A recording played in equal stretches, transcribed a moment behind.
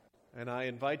And I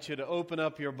invite you to open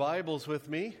up your Bibles with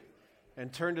me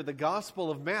and turn to the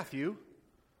Gospel of Matthew,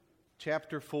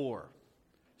 chapter 4,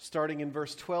 starting in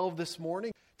verse 12 this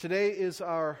morning. Today is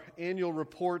our annual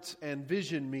reports and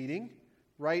vision meeting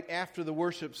right after the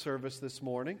worship service this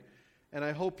morning. And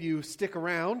I hope you stick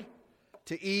around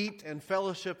to eat and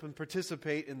fellowship and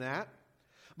participate in that.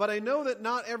 But I know that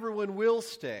not everyone will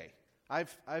stay.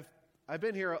 I've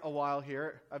been here a while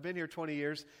here. I've been here 20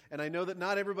 years, and I know that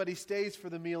not everybody stays for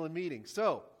the meal and meeting.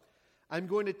 So, I'm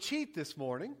going to cheat this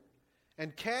morning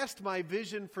and cast my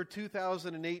vision for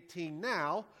 2018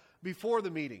 now before the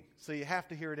meeting. So you have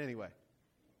to hear it anyway.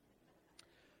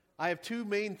 I have two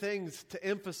main things to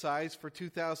emphasize for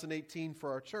 2018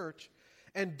 for our church,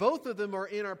 and both of them are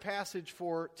in our passage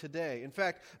for today. In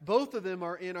fact, both of them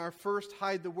are in our first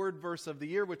Hide the Word verse of the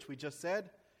year, which we just said,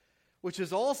 which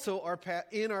is also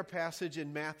in our passage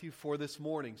in Matthew for this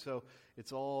morning. So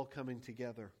it's all coming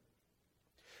together.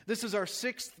 This is our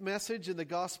sixth message in the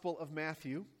Gospel of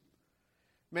Matthew.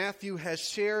 Matthew has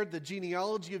shared the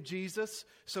genealogy of Jesus,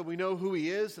 so we know who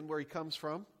he is and where he comes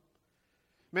from.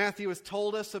 Matthew has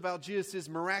told us about Jesus'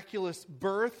 miraculous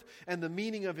birth and the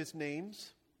meaning of his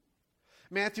names.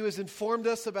 Matthew has informed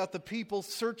us about the people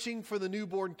searching for the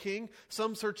newborn king,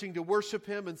 some searching to worship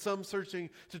him and some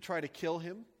searching to try to kill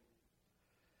him.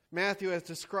 Matthew has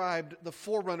described the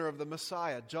forerunner of the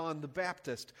Messiah, John the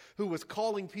Baptist, who was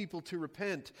calling people to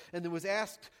repent and then was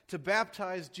asked to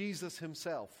baptize Jesus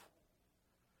himself.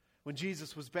 When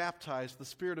Jesus was baptized, the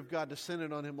Spirit of God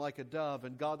descended on him like a dove,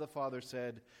 and God the Father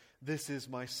said, "This is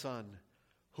my Son,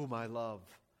 whom I love.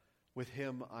 With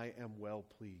him I am well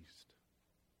pleased."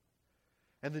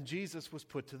 And then Jesus was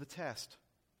put to the test.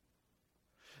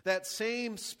 That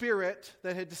same Spirit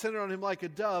that had descended on him like a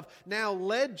dove now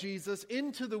led Jesus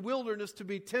into the wilderness to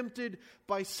be tempted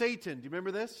by Satan. Do you remember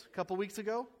this a couple weeks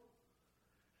ago?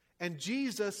 And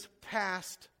Jesus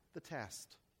passed the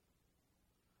test.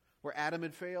 Where Adam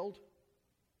had failed,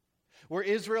 where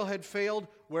Israel had failed,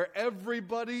 where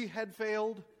everybody had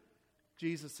failed,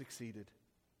 Jesus succeeded.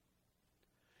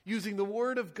 Using the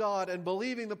Word of God and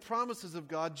believing the promises of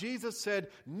God, Jesus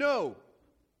said no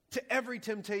to every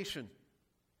temptation.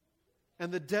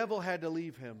 And the devil had to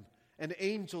leave him, and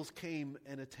angels came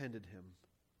and attended him.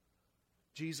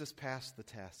 Jesus passed the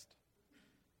test.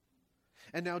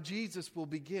 And now Jesus will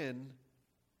begin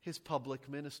his public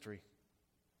ministry.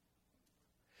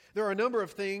 There are a number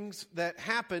of things that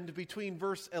happened between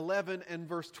verse 11 and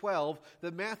verse 12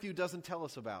 that Matthew doesn't tell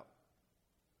us about.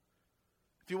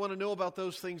 If you want to know about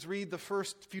those things, read the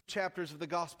first few chapters of the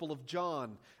Gospel of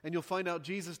John, and you'll find out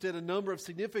Jesus did a number of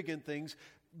significant things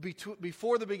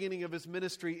before the beginning of his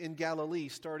ministry in Galilee,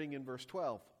 starting in verse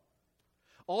 12.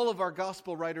 All of our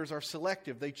gospel writers are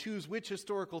selective. They choose which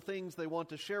historical things they want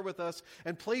to share with us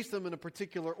and place them in a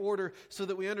particular order so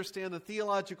that we understand the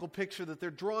theological picture that they're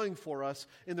drawing for us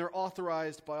in their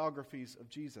authorized biographies of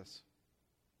Jesus.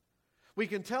 We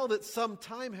can tell that some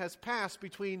time has passed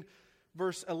between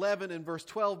verse 11 and verse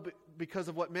 12 because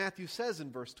of what Matthew says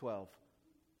in verse 12.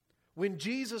 When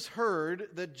Jesus heard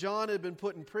that John had been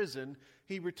put in prison,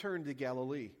 he returned to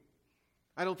Galilee.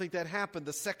 I don't think that happened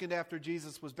the second after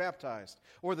Jesus was baptized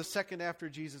or the second after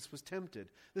Jesus was tempted.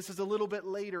 This is a little bit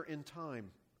later in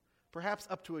time, perhaps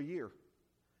up to a year.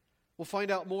 We'll find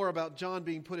out more about John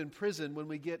being put in prison when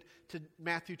we get to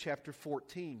Matthew chapter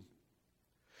 14.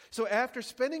 So after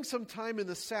spending some time in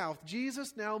the south,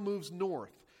 Jesus now moves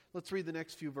north. Let's read the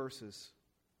next few verses.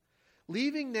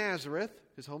 Leaving Nazareth,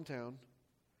 his hometown,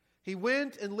 he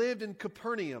went and lived in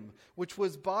Capernaum, which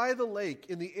was by the lake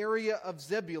in the area of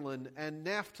Zebulun and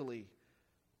Naphtali,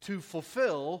 to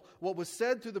fulfill what was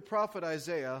said through the prophet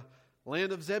Isaiah,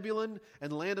 "Land of Zebulun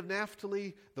and land of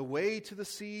Naphtali, the way to the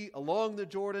sea, along the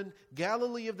Jordan,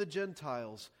 Galilee of the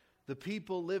Gentiles, the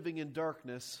people living in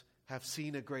darkness have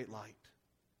seen a great light.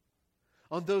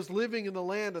 On those living in the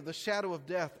land of the shadow of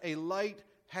death, a light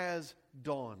has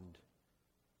dawned."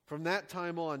 From that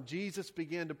time on, Jesus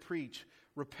began to preach,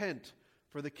 "Repent,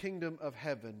 for the kingdom of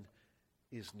heaven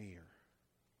is near."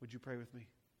 Would you pray with me?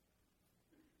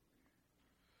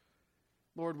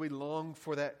 Lord, we long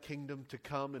for that kingdom to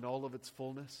come in all of its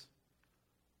fullness.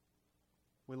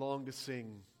 We long to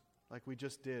sing like we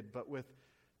just did, but with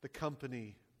the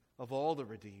company of all the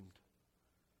redeemed,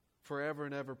 forever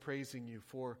and ever praising you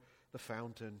for the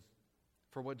fountain,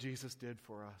 for what Jesus did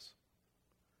for us,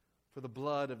 for the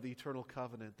blood of the eternal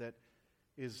covenant that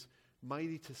is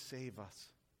mighty to save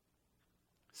us.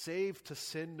 Saved to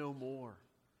sin no more.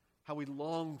 How we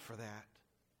long for that.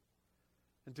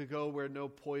 And to go where no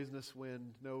poisonous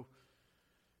wind, no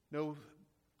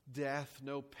death,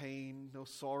 no pain, no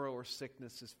sorrow or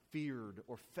sickness is feared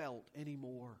or felt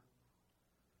anymore.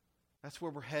 That's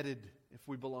where we're headed if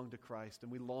we belong to Christ,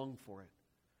 and we long for it.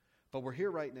 But we're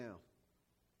here right now.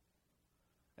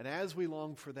 And as we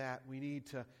long for that, we need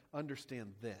to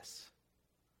understand this.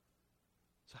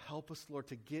 So help us, Lord,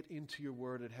 to get into your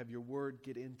word and have your word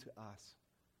get into us.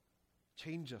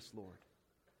 Change us, Lord,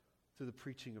 through the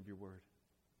preaching of your word.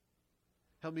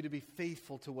 Help me to be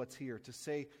faithful to what's here, to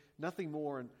say nothing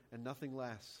more and nothing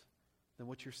less than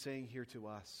what you're saying here to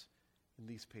us in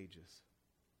these pages.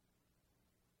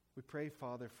 We pray,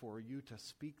 Father, for you to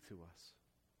speak to us.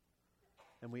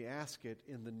 And we ask it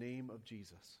in the name of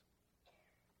Jesus.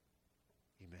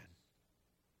 Amen.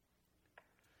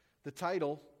 The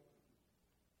title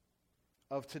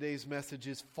of today's message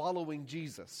is Following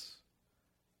Jesus,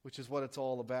 which is what it's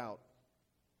all about.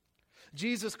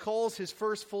 Jesus calls his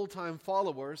first full-time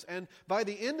followers, and by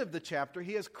the end of the chapter,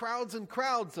 he has crowds and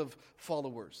crowds of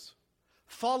followers.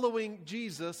 Following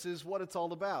Jesus is what it's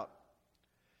all about.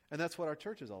 And that's what our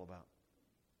church is all about.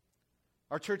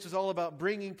 Our church is all about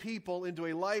bringing people into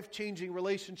a life-changing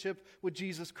relationship with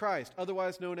Jesus Christ,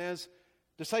 otherwise known as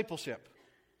discipleship.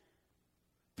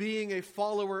 Being a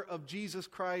follower of Jesus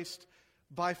Christ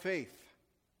by faith.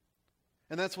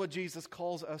 And that's what Jesus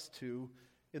calls us to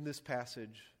in this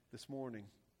passage this morning.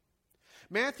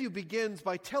 Matthew begins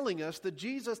by telling us that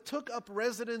Jesus took up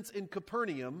residence in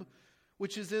Capernaum,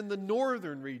 which is in the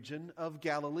northern region of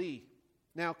Galilee.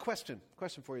 Now, question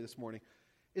for you this morning.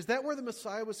 Is that where the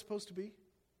Messiah was supposed to be?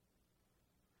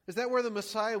 Is that where the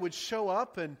Messiah would show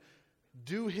up and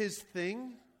do his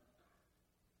thing?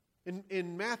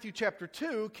 In Matthew chapter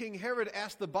 2, King Herod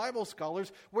asked the Bible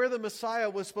scholars where the Messiah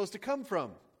was supposed to come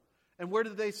from. And where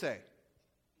did they say?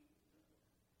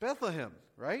 Bethlehem,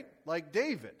 right? Like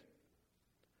David.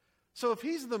 So if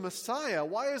he's the Messiah,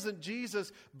 why isn't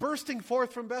Jesus bursting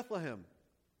forth from Bethlehem?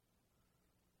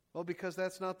 Well, because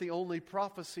that's not the only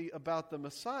prophecy about the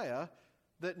Messiah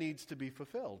that needs to be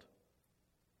fulfilled.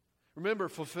 Remember,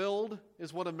 fulfilled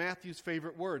is one of Matthew's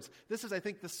favorite words. This is, I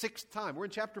think, the 6th time. We're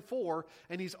in chapter 4,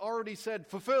 and he's already said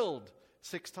fulfilled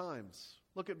 6 times.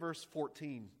 Look at verse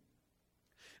 14.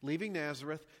 Leaving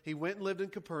Nazareth, he went and lived in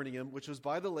Capernaum, which was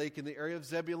by the lake in the area of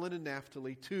Zebulun and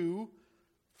Naphtali, to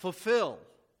fulfill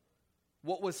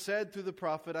what was said through the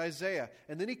prophet Isaiah.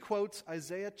 And then he quotes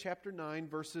Isaiah chapter 9,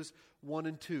 verses 1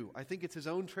 and 2. I think it's his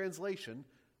own translation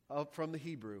from the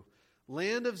Hebrew.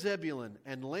 Land of Zebulun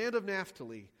and land of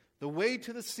Naphtali, the way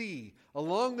to the sea,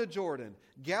 along the Jordan,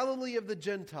 Galilee of the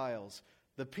Gentiles,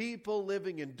 the people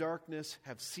living in darkness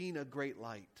have seen a great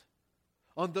light.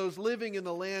 On those living in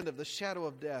the land of the shadow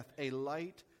of death, a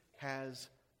light has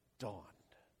dawned.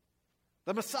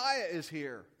 The Messiah is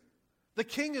here. The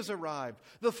King has arrived.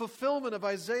 The fulfillment of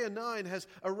Isaiah 9 has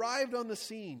arrived on the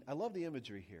scene. I love the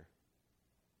imagery here.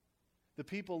 The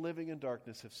people living in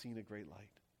darkness have seen a great light.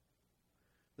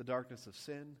 The darkness of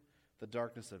sin, the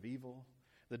darkness of evil,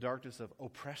 the darkness of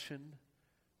oppression,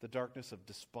 the darkness of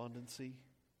despondency.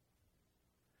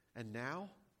 And now,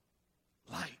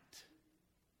 light.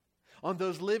 On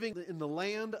those living in the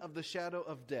land of the shadow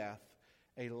of death,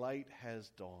 a light has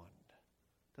dawned.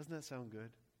 Doesn't that sound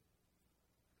good?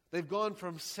 They've gone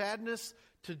from sadness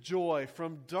to joy,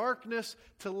 from darkness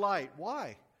to light.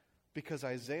 Why? Because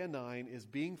Isaiah 9 is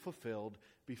being fulfilled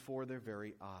before their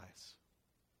very eyes.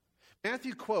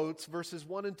 Matthew quotes verses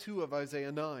 1 and 2 of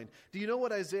Isaiah 9. Do you know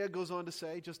what Isaiah goes on to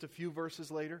say just a few verses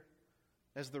later?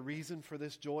 As the reason for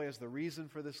this joy, as the reason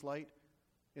for this light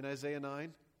in Isaiah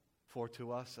 9? For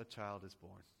to us a child is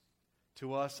born.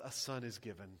 To us a son is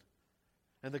given.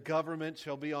 And the government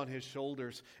shall be on his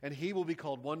shoulders. And he will be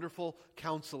called Wonderful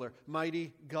Counselor,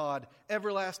 Mighty God,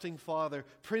 Everlasting Father,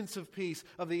 Prince of Peace.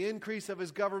 Of the increase of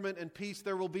his government and peace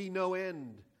there will be no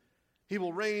end. He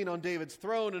will reign on David's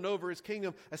throne and over his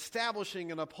kingdom,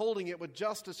 establishing and upholding it with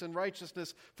justice and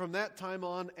righteousness from that time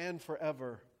on and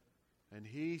forever. And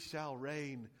he shall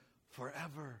reign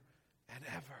forever and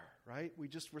ever. Right? We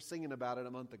just were singing about it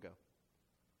a month ago.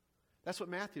 That's what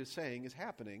Matthew is saying is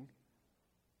happening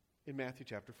in Matthew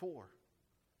chapter 4.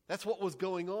 That's what was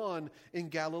going on in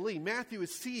Galilee. Matthew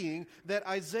is seeing that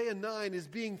Isaiah 9 is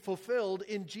being fulfilled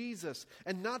in Jesus,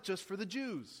 and not just for the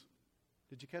Jews.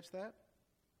 Did you catch that?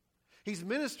 He's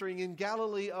ministering in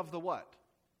Galilee of the what?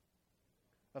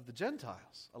 Of the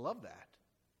Gentiles. I love that.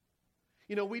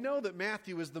 You know, we know that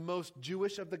Matthew is the most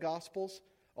Jewish of the Gospels,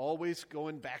 always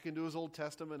going back into his Old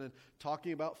Testament and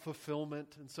talking about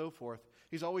fulfillment and so forth.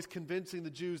 He's always convincing the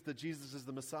Jews that Jesus is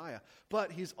the Messiah.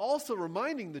 But he's also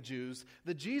reminding the Jews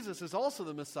that Jesus is also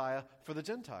the Messiah for the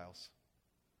Gentiles.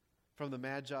 From the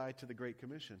Magi to the Great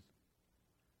Commission.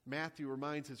 Matthew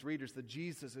reminds his readers that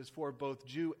Jesus is for both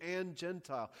Jew and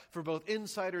Gentile, for both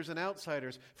insiders and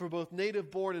outsiders, for both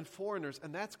native-born and foreigners.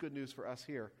 And that's good news for us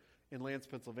here in Lance,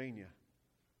 Pennsylvania,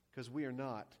 because we are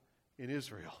not in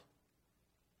Israel.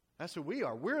 That's who we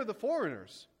are. We're the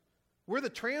foreigners. We're the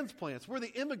transplants. We're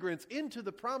the immigrants into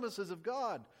the promises of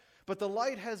God. But the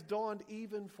light has dawned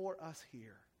even for us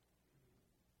here.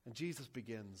 And Jesus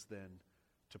begins then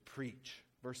to preach.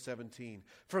 Verse 17.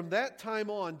 From that time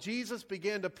on, Jesus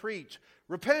began to preach,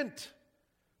 "Repent,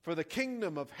 for the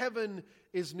kingdom of heaven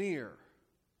is near."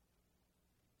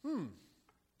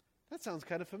 That sounds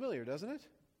kind of familiar, doesn't it?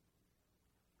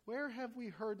 Where have we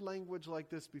heard language like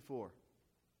this before?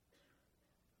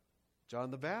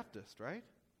 John the Baptist, right?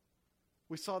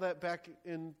 We saw that back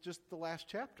in just the last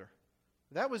chapter.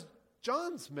 That was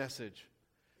John's message.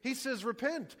 He says,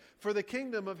 "Repent, for the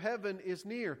kingdom of heaven is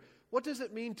near." What does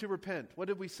it mean to repent? What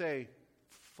did we say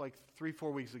like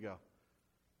 3-4 weeks ago?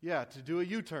 Yeah, to do a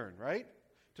U-turn, right?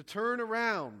 To turn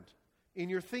around in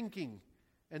your thinking,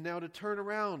 and now to turn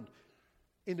around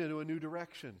into a new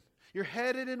direction. You're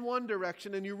headed in one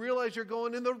direction, and you realize you're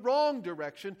going in the wrong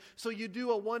direction, so you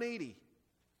do a 180,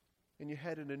 and you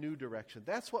head in a new direction.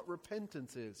 That's what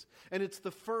repentance is, and it's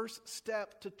the first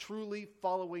step to truly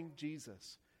following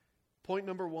Jesus. Point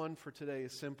number 1 for today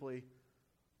is simply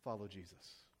follow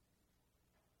Jesus.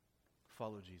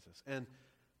 Follow Jesus. And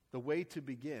the way to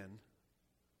begin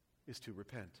is to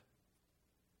repent.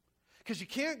 Because you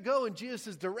can't go in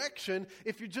Jesus' direction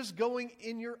if you're just going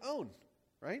in your own,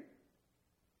 right?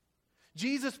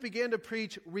 Jesus began to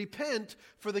preach, "Repent,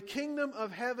 for the kingdom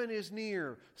of heaven is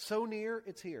near." So near,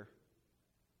 it's here.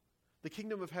 The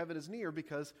kingdom of heaven is near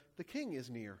because the King is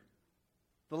near.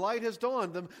 The light has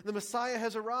dawned. The Messiah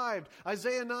has arrived.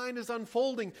 Isaiah 9 is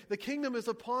unfolding. The kingdom is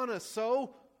upon us.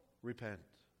 So, repent.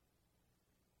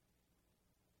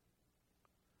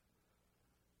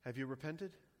 Have you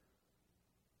repented?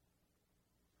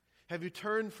 Have you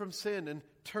turned from sin and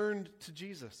turned to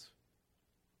Jesus?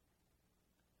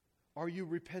 Are you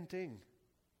repenting?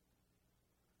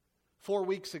 4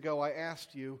 weeks ago, I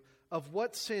asked you, of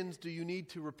what sins do you need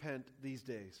to repent these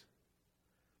days?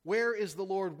 Where is the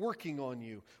Lord working on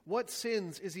you? What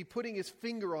sins is He putting His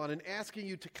finger on and asking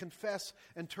you to confess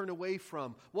and turn away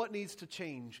from? What needs to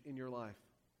change in your life?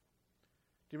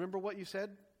 Do you remember what you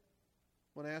said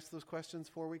when I asked those questions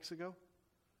 4 weeks ago?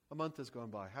 A month has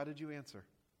gone by. How did you answer?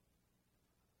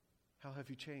 How have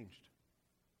you changed?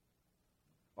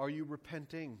 Are you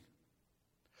repenting?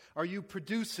 Are you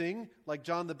producing, like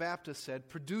John the Baptist said,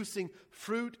 producing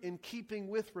fruit in keeping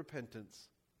with repentance?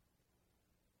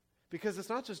 Because it's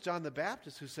not just John the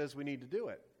Baptist who says we need to do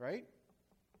it, right?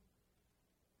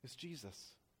 It's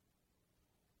Jesus.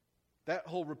 That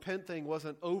whole repent thing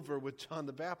wasn't over with John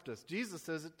the Baptist. Jesus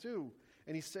says it too,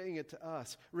 and He's saying it to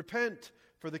us. Repent,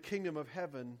 for the kingdom of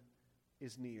heaven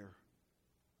is near.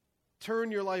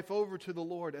 Turn your life over to the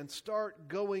Lord and start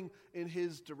going in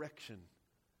His direction.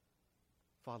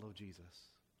 Follow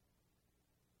Jesus.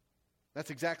 That's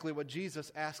exactly what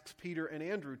Jesus asks Peter and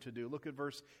Andrew to do. Look at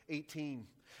verse 18.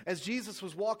 As Jesus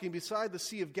was walking beside the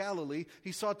Sea of Galilee,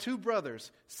 He saw 2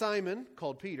 brothers, Simon,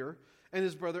 called Peter, and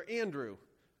his brother Andrew.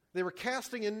 They were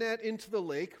casting a net into the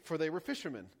lake, for they were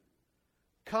fishermen.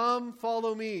 "Come,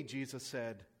 follow me," Jesus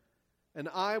said, "and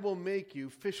I will make you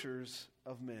fishers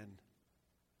of men."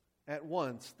 At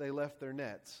once they left their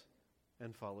nets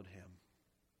and followed Him.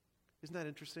 Isn't that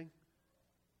interesting?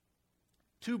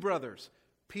 2 brothers,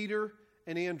 Peter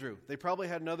and Andrew. They probably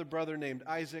had another brother named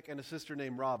Isaac and a sister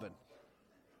named Robin.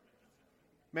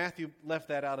 Matthew left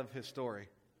that out of his story.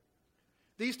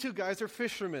 These 2 guys are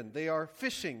fishermen. They are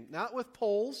fishing, not with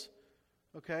poles,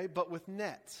 okay, but with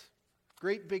nets.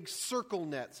 Great big circle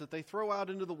nets that they throw out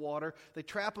into the water. They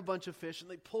trap a bunch of fish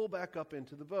and they pull back up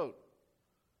into the boat.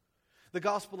 The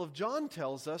Gospel of John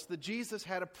tells us that Jesus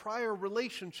had a prior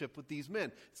relationship with these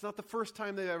men. It's not the first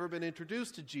time they've ever been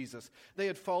introduced to Jesus. They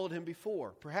had followed Him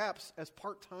before, perhaps as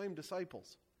part-time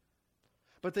disciples.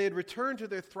 But they had returned to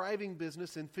their thriving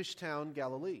business in Fishtown,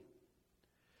 Galilee.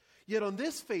 Yet on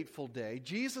this fateful day,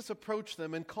 Jesus approached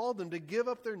them and called them to give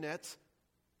up their nets,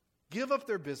 give up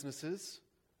their businesses,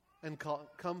 and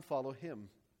come follow Him.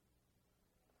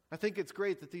 I think it's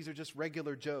great that these are just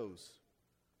regular Joes.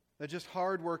 They're just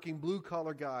hardworking,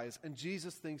 blue-collar guys, and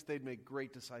Jesus thinks they'd make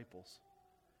great disciples.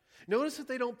 Notice that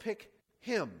they don't pick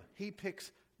Him. He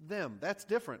picks them. That's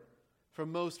different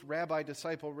from most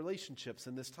rabbi-disciple relationships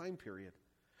in this time period.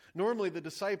 Normally, the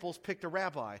disciples picked a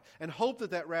rabbi and hoped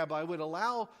that that rabbi would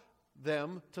allow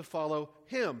them to follow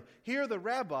Him. Here, the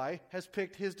rabbi has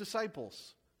picked his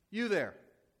disciples. You there,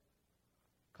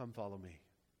 come follow me.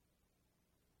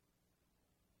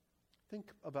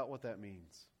 Think about what that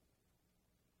means.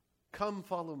 Come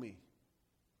follow me.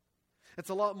 It's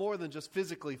a lot more than just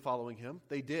physically following Him.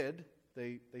 They did.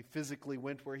 They physically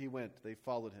went where he went. They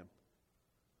followed him.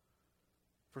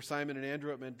 For Simon and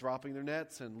Andrew, it meant dropping their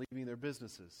nets and leaving their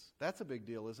businesses. That's a big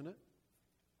deal, isn't it?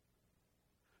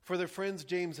 For their friends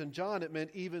James and John, it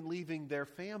meant even leaving their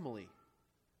family,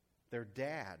 their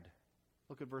dad.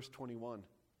 Look at verse 21.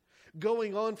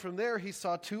 Going on from there, he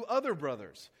saw two other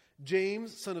brothers,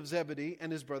 James, son of Zebedee,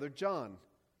 and his brother John.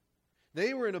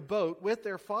 They were in a boat with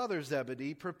their father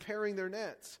Zebedee, preparing their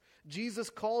nets. Jesus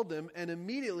called them, and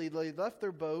immediately they left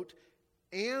their boat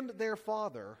and their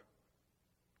father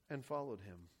and followed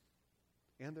him.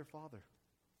 And their father.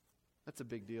 That's a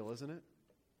big deal, isn't it?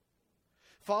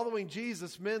 Following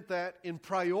Jesus meant that, in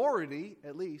priority,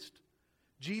 at least,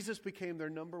 Jesus became their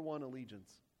number one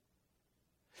allegiance.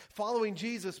 Following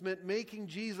Jesus meant making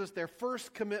Jesus their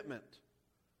first commitment.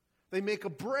 They make a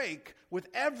break with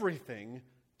everything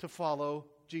to follow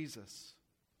Jesus.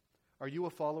 Are you a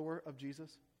follower of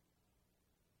Jesus?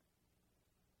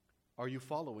 Are you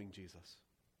following Jesus?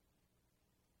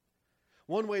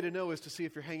 One way to know is to see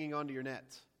if you're hanging on to your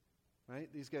nets. Right?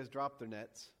 These guys drop their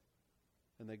nets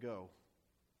and they go.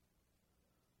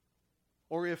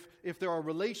 Or if there are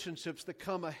relationships that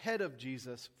come ahead of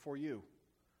Jesus for you.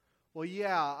 Well,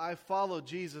 yeah, I follow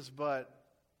Jesus, but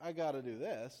I got to do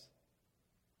this.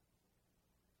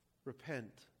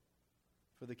 Repent,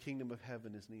 for the kingdom of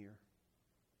heaven is near.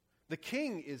 The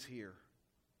King is here.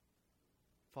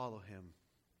 Follow him.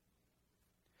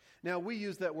 Now, we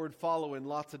use that word follow in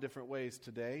lots of different ways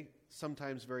today,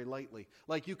 sometimes very lightly.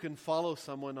 Like you can follow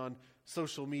someone on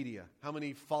social media. How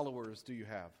many followers do you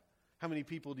have? How many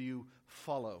people do you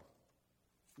follow?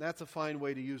 That's a fine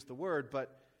way to use the word,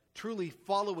 but truly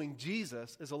following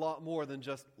Jesus is a lot more than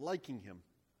just liking him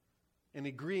and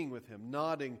agreeing with him,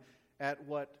 nodding at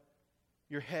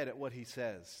your head at what he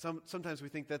says. Sometimes we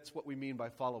think that's what we mean by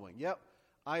following. Yep,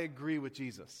 I agree with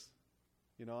Jesus.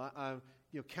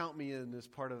 Count me in as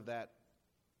part of that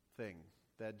thing,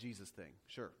 that Jesus thing.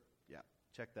 Sure, yeah,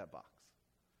 check that box.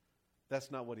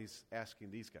 That's not what he's asking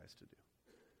these guys to do.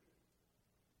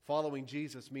 Following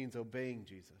Jesus means obeying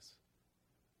Jesus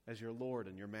as your Lord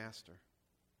and your Master.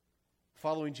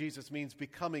 Following Jesus means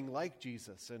becoming like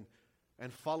Jesus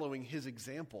and following his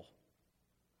example.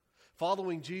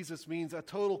 Following Jesus means a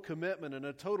total commitment and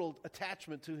a total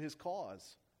attachment to his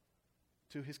cause,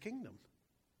 to his kingdom.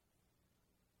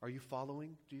 Are you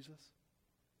following Jesus?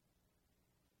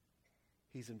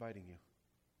 He's inviting you.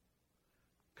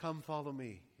 Come follow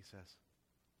me, he says.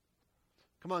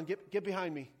 Come on, get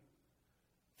behind me.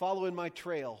 Follow in my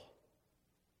trail.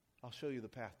 I'll show you the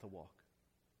path to walk.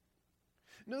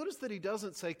 Notice that he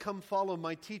doesn't say, come follow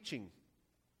my teaching.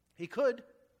 He could,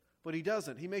 but he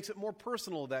doesn't. He makes it more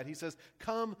personal than that. He says,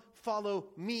 come follow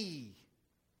me.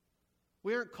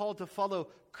 We aren't called to follow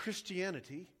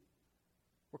Christianity.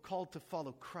 We're called to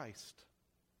follow Christ.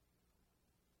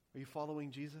 Are you following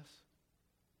Jesus?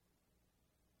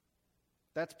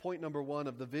 That's point number one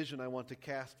of the vision I want to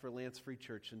cast for Lance Free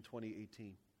Church in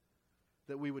 2018.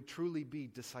 That we would truly be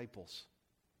disciples.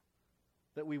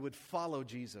 That we would follow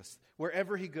Jesus.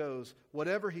 Wherever he goes,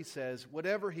 whatever he says,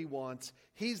 whatever he wants,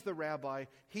 he's the rabbi,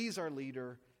 he's our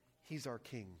leader, he's our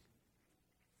king.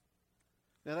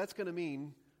 Now that's going to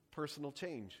mean personal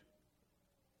change.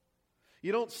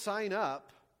 You don't sign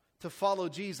up to follow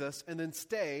Jesus and then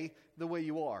stay the way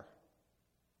you are.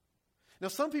 Now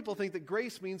some people think that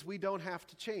grace means we don't have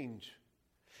to change.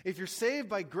 If you're saved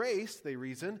by grace, they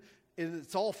reason,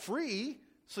 it's all free,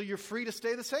 so you're free to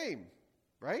stay the same,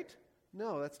 right?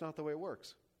 No, that's not the way it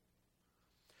works.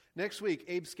 Next week,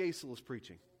 Abe Skasel is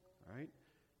preaching, all right?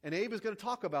 And Abe is going to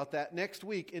talk about that next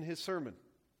week in his sermon.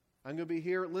 I'm going to be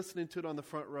here listening to it on the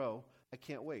front row. I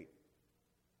can't wait.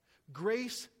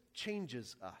 Grace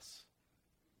changes us.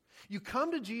 You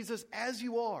come to Jesus as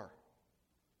you are.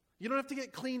 You don't have to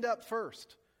get cleaned up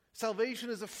first. Salvation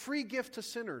is a free gift to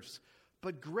sinners,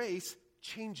 but grace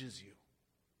changes you.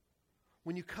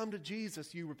 When you come to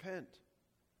Jesus, you repent.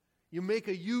 You make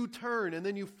a U-turn and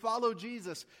then you follow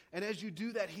Jesus. And as you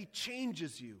do that, he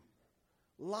changes you.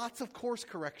 Lots of course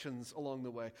corrections along the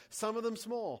way. Some of them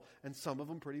small and some of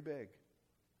them pretty big.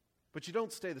 But you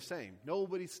don't stay the same.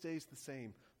 Nobody stays the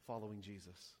same following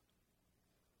Jesus.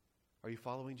 Are you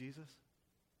following Jesus?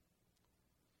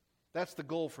 That's the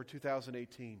goal for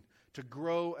 2018, to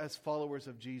grow as followers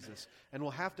of Jesus. And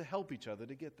we'll have to help each other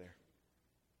to get there.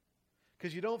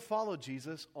 Because you don't follow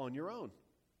Jesus on your own.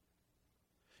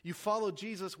 You follow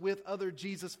Jesus with other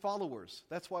Jesus followers.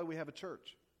 That's why we have a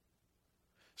church.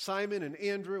 Simon and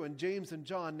Andrew and James and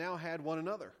John now had one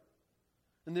another.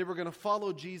 And they were going to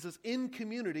follow Jesus in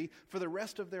community for the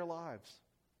rest of their lives.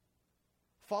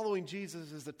 Following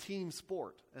Jesus is a team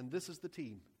sport, and this is the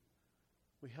team.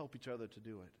 We help each other to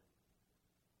do it.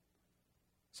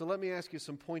 So let me ask you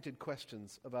some pointed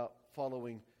questions about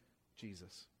following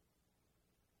Jesus.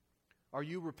 Are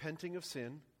you repenting of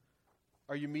sin?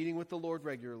 Are you meeting with the Lord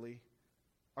regularly?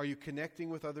 Are you connecting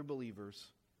with other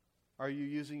believers? Are you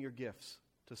using your gifts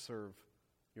to serve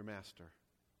your master?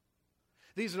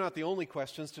 These are not the only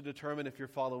questions to determine if you're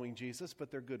following Jesus, but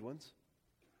they're good ones.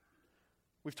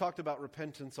 We've talked about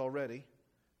repentance already.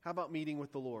 How about meeting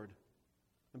with the Lord?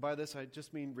 And by this, I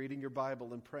just mean reading your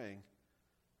Bible and praying.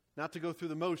 Not to go through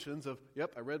the motions of,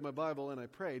 yep, I read my Bible and I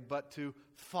prayed, but to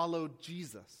follow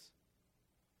Jesus.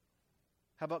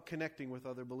 How about connecting with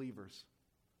other believers?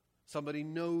 Somebody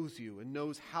knows you and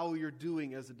knows how you're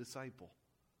doing as a disciple.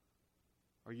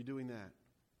 Are you doing that?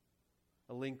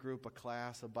 A link group, a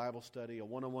class, a Bible study, a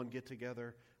one-on-one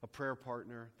get-together, a prayer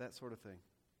partner, that sort of thing.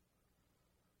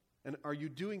 And are you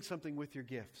doing something with your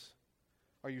gifts?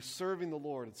 Are you serving the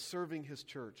Lord and serving His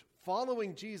church?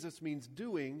 Following Jesus means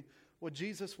doing what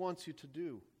Jesus wants you to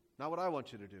do. Not what I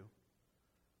want you to do,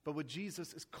 but what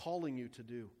Jesus is calling you to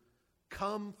do.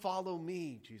 Come follow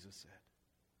me, Jesus said.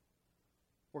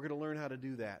 We're going to learn how to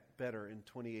do that better in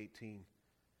 2018.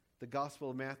 The Gospel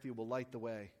of Matthew will light the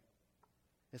way.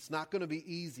 It's not going to be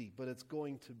easy, but it's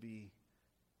going to be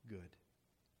good.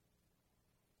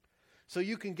 So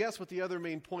you can guess what the other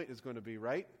main point is going to be,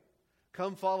 right?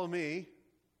 Come follow me,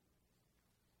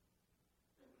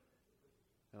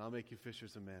 and I'll make you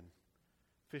fishers of men.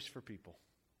 Fish for people.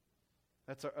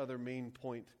 That's our other main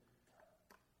point,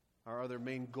 our other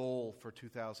main goal for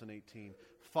 2018.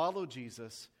 Follow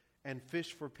Jesus and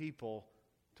fish for people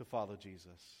to follow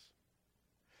Jesus.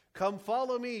 Come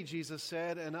follow me, Jesus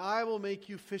said, and I will make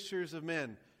you fishers of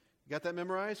men. You got that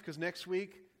memorized? Because next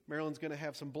week, Marilyn's going to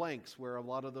have some blanks where a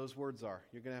lot of those words are.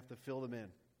 You're going to have to fill them in.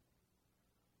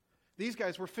 These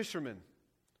guys were fishermen.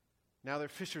 Now they're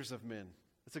fishers of men.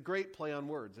 It's a great play on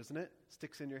words, isn't it?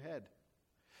 Sticks in your head.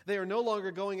 They are no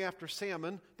longer going after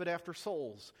salmon, but after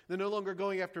souls. They're no longer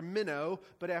going after minnow,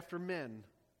 but after men.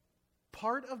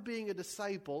 Part of being a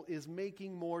disciple is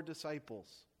making more disciples.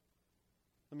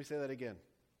 Let me say that again.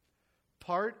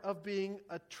 Part of being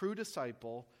a true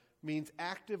disciple means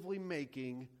actively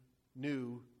making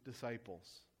new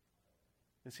disciples.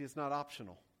 And see, it's not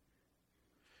optional.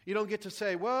 You don't get to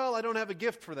say, well, I don't have a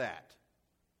gift for that.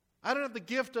 I don't have the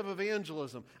gift of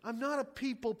evangelism. I'm not a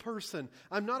people person.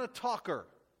 I'm not a talker.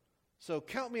 So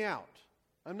count me out.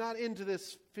 I'm not into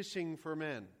this fishing for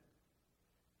men.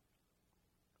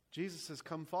 Jesus says,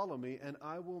 come follow me, and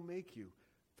I will make you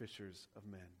fishers of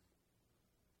men.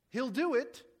 He'll do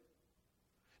it.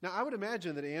 Now, I would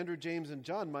imagine that Andrew, James, and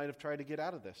John might have tried to get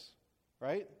out of this,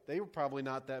 right? They were probably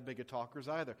not that big of talkers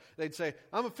either. They'd say,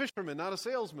 I'm a fisherman, not a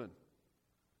salesman.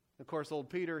 Of course, old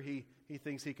Peter, he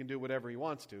thinks he can do whatever he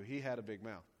wants to. He had a big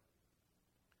mouth.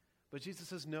 But Jesus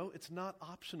says, no, it's not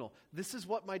optional. This is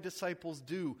what my disciples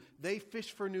do. They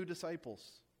fish for new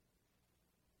disciples.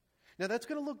 Now, that's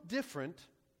going to look different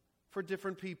for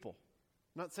different people.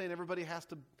 I'm not saying everybody has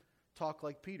to talk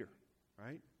like Peter,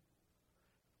 right?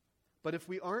 But if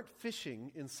we aren't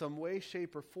fishing in some way,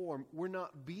 shape, or form, we're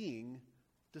not being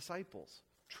disciples.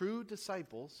 True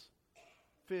disciples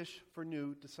fish for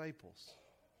new disciples.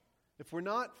 If we're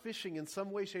not fishing in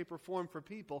some way, shape, or form for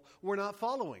people, we're not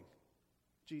following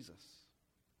Jesus.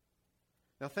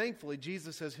 Now, thankfully,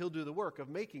 Jesus says He'll do the work of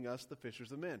making us the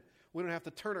fishers of men. We don't have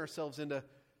to turn ourselves into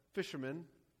fishermen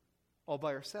all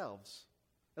by ourselves.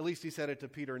 At least He said it to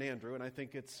Peter and Andrew, and I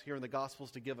think it's here in the Gospels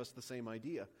to give us the same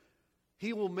idea.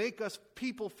 He will make us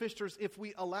people fishers if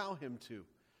we allow Him to.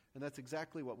 And that's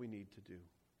exactly what we need to do.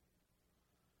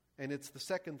 And it's the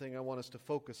second thing I want us to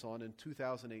focus on in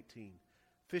 2018.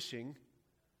 Fishing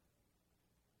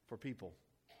for people.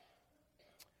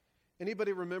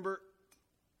 Anybody remember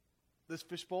this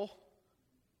fishbowl?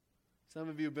 Some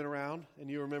of you have been around and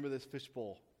you remember this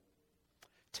fishbowl.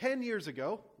 10 years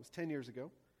ago,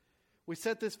 we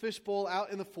set this fishbowl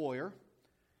out in the foyer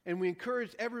and we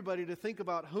encouraged everybody to think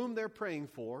about whom they're praying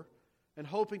for and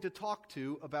hoping to talk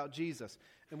to about Jesus.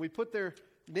 And we put their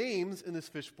names in this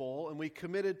fishbowl and we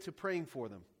committed to praying for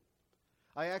them.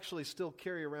 I actually still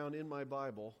carry around in my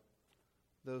Bible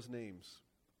those names.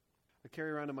 I carry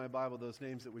around in my Bible those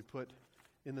names that we put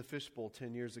in the fishbowl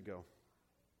 10 years ago,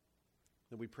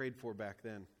 that we prayed for back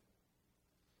then.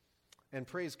 And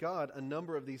praise God, a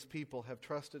number of these people have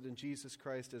trusted in Jesus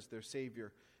Christ as their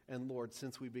Savior and Lord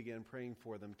since we began praying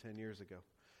for them 10 years ago.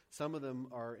 Some of them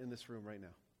are in this room right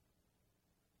now.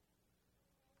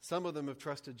 Some of them have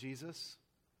trusted Jesus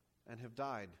and have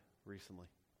died recently.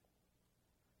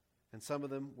 And some of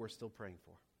them we're still praying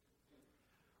for.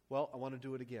 Well, I want to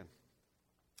do it again.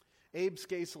 Abe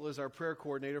Skasel is our prayer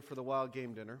coordinator for the Wild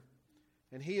Game Dinner.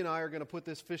 And he and I are going to put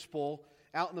this fishbowl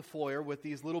out in the foyer with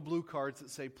these little blue cards that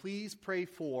say, please pray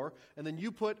for, and then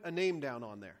you put a name down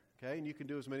on there, okay? And you can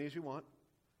do as many as you want.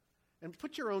 And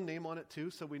put your own name on it too,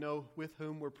 so we know with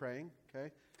whom we're praying,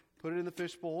 okay? Put it in the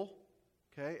fishbowl,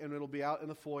 okay? And it'll be out in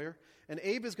the foyer. And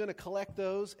Abe is going to collect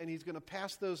those, and he's going to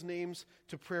pass those names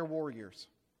to prayer warriors.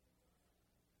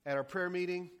 At our prayer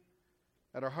meeting,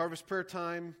 at our harvest prayer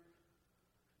time,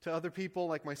 to other people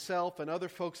like myself and other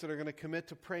folks that are going to commit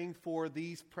to praying for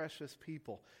these precious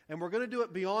people. And we're going to do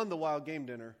it beyond the wild game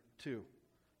dinner, too.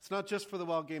 It's not just for the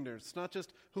wild game dinner. It's not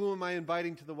just who am I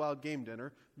inviting to the wild game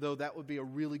dinner, though that would be a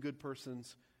really good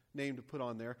person's name to put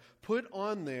on there. Put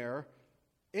on there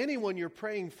anyone you're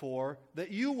praying for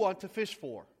that you want to fish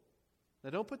for.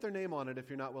 Now, don't put their name on it if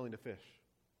you're not willing to fish,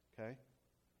 okay?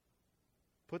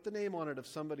 Put the name on it of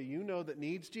somebody you know that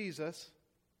needs Jesus.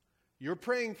 You're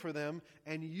praying for them,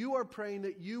 and you are praying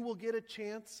that you will get a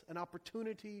chance, an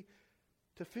opportunity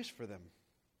to fish for them.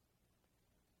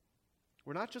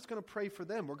 We're not just going to pray for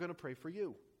them, we're going to pray for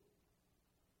you.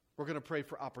 We're going to pray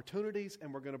for opportunities,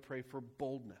 and we're going to pray for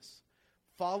boldness.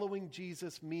 Following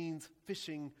Jesus means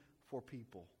fishing for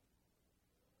people.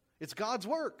 It's God's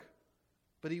work,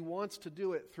 but He wants to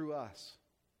do it through us.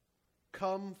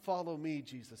 Come, follow me,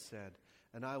 Jesus said,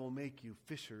 and I will make you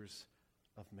fishers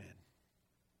of men.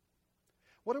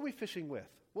 What are we fishing with?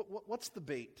 What's the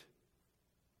bait?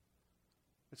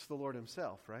 It's the Lord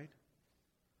Himself, right?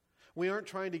 We aren't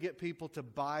trying to get people to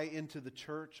buy into the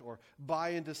church or buy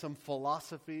into some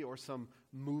philosophy or some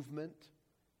movement.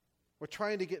 We're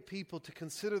trying to get people to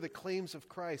consider the claims of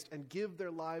Christ and give their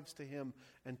lives to Him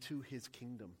and to His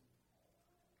kingdom.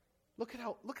 Look at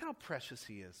how precious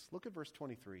He is. Look at verse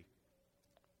 23.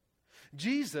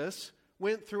 Jesus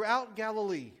went throughout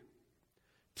Galilee,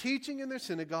 teaching in their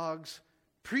synagogues,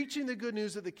 preaching the good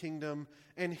news of the kingdom,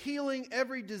 and healing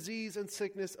every disease and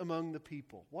sickness among the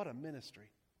people. What a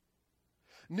ministry.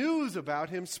 News about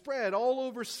Him spread all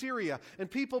over Syria,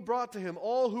 and people brought to Him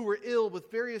all who were ill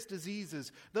with various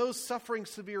diseases, those suffering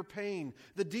severe pain,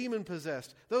 the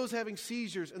demon-possessed, those having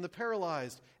seizures, and the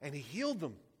paralyzed, and He healed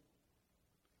them.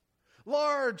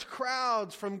 Large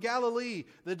crowds from Galilee,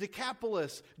 the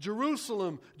Decapolis,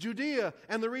 Jerusalem, Judea,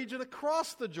 and the region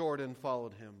across the Jordan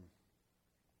followed Him.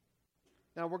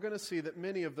 Now, we're going to see that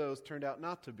many of those turned out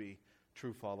not to be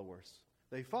true followers.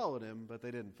 They followed Him, but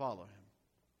they didn't follow Him.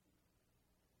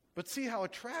 But see how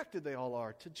attracted they all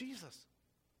are to Jesus.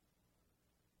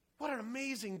 What an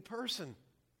amazing person.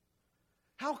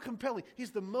 How compelling.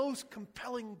 He's the most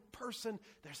compelling person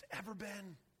there's ever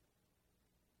been.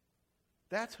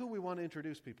 That's who we want to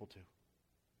introduce people to.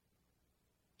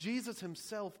 Jesus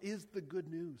Himself is the good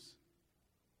news.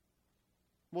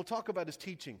 We'll talk about His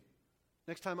teaching.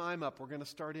 Next time I'm up, we're going to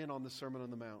start in on the Sermon on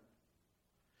the Mount.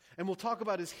 And we'll talk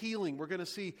about His healing. We're going to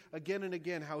see again and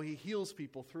again how He heals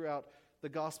people throughout the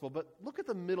gospel. But look at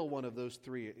the middle one of those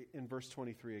three in verse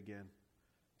 23 again.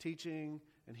 Teaching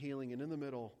and healing, and in the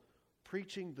middle,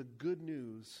 preaching the good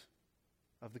news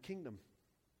of the kingdom.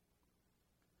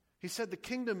 He said the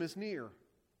kingdom is near.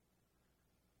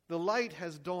 The light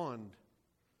has dawned,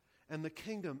 and the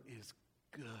kingdom is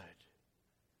good.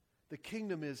 The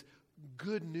kingdom is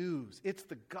good news. It's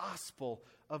the gospel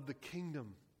of the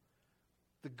kingdom.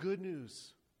 The good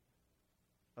news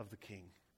of the King.